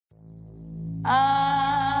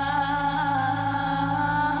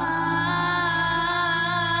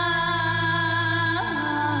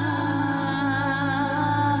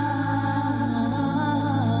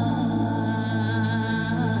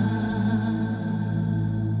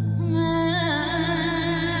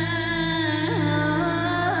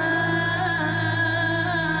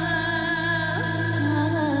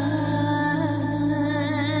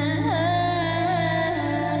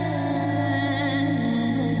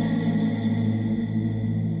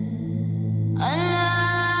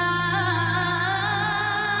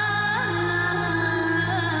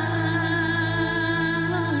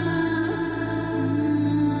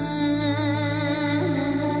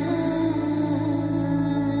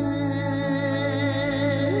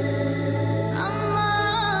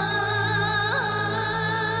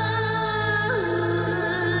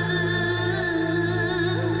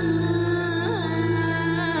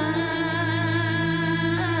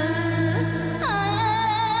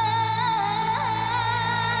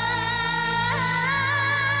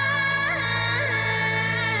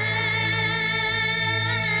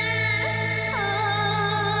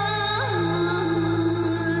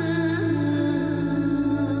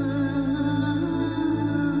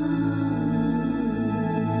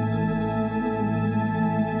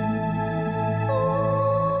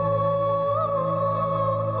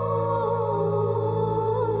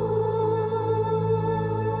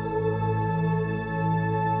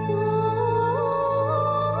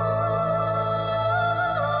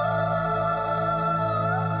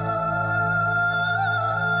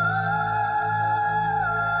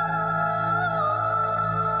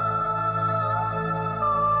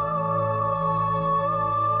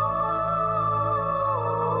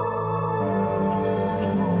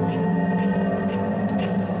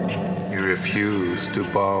Refused to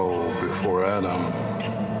bow before Adam.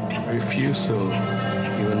 Refusal,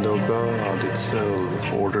 even though God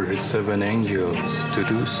itself ordered his 7 angels to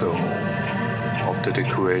do so. After the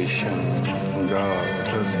creation, God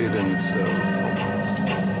has hidden himself from us.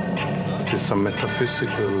 It is a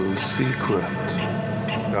metaphysical secret.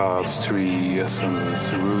 God's 3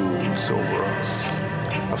 essence rules over us.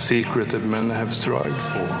 A secret that men have strived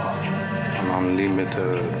for. An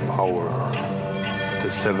unlimited power. The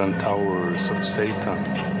 7 towers of Satan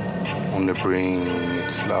only bring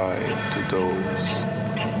its light to those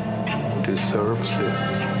who deserves it.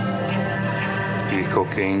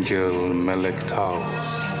 Peacock angel Melech Taus,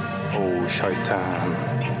 O Shaitan,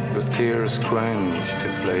 your tears quench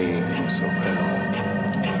the flames of hell.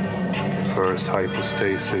 The first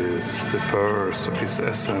hypostasis, the first of his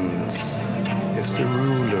essence, is the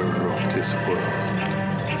ruler of this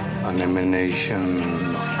world, an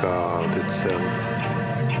emanation of God itself.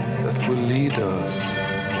 That will lead us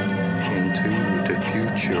into the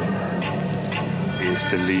future. He is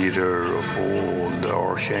the leader of all the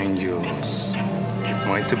archangels. With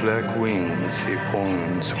mighty black wings he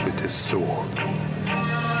points with his sword.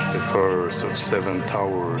 The first of 7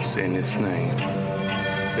 towers in his name,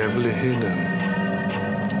 heavily hidden,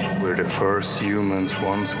 where the first humans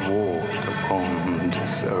once walked upon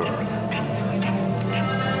this earth.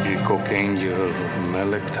 Peacock angel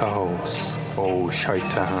Melech Taus, O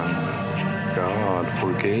Shaitan, God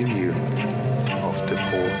forgave you after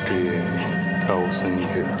 40,000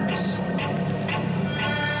 years.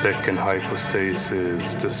 Second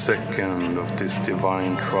hypostasis, the second of this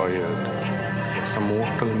divine triad, was a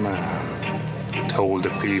mortal man who told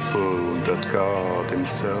the people that God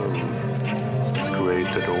himself has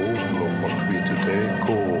created all of what we today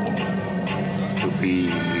call to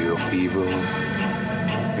be of evil.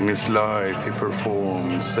 In his life, he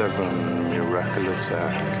performed 7 miraculous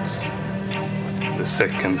acts. The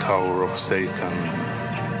second tower of Satan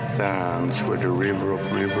stands where the river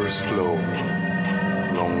of rivers flow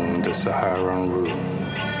along the Saharan route.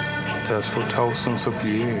 It has for thousands of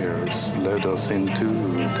years led us into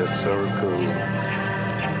that circle,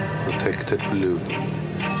 protected blue.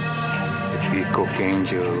 The peacock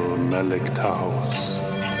angel Melech Taus,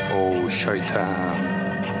 O Shaitan,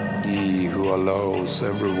 he who allows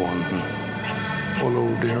everyone to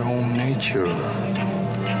follow their own nature.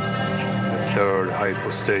 The third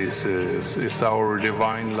hypostasis is our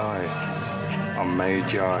divine light, a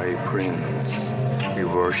Magi prince. We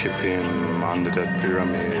worship him under that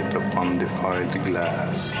pyramid of undefiled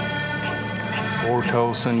glass.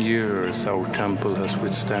 4,000 years our temple has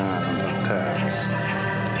withstood attacks.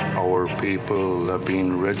 Our people have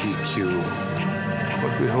been ridiculed,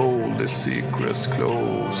 but we hold the secrets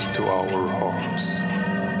close to our hearts.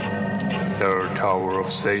 The third tower of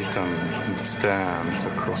Satan stands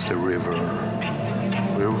across the river,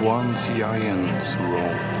 where once giants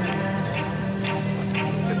roamed.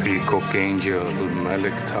 The Peacock angel,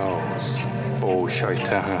 Melek Taos, O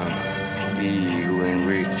Shaitan, ye who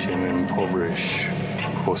enrich and impoverish,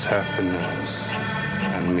 cause happiness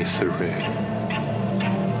and misery.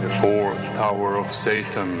 The fourth tower of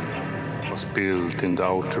Satan was built in the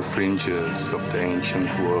outer fringes of the ancient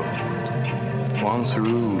world. Once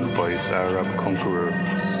ruled by its Arab conquerors,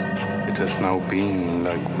 it has now been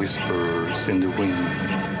like whispers in the wind,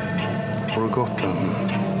 forgotten.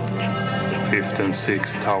 The fifth and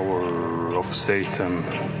sixth tower of Satan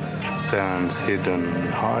stands hidden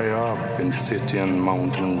high up in the city and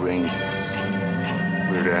mountain ranges,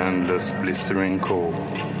 where the endless blistering cold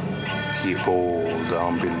keep all the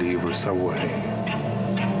unbelievers away.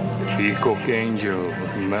 The peacock angel,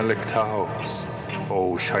 Melek Taos,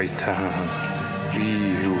 O Shaitan,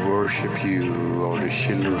 we who worship you are the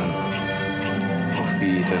children of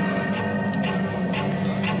Eden.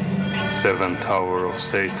 Seventh tower of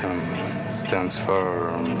Satan stands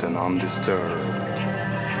firm and undisturbed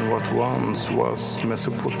in what once was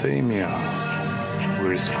Mesopotamia,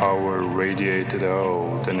 where his power radiated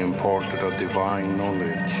out and imparted a divine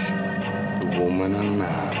knowledge to woman and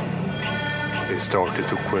man. They started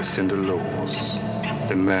to question the laws,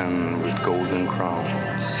 the men with golden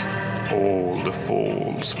crowns, all the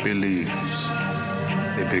false beliefs.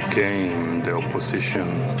 They became the opposition,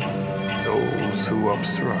 those who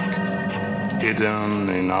obstruct. Hidden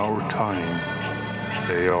in our time,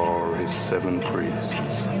 they are his seven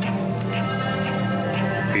priests.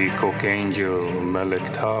 Peacock angel,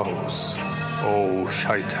 Melek Taos, O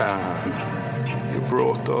Shaitan, you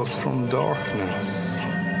brought us from darkness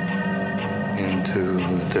into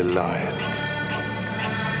the light.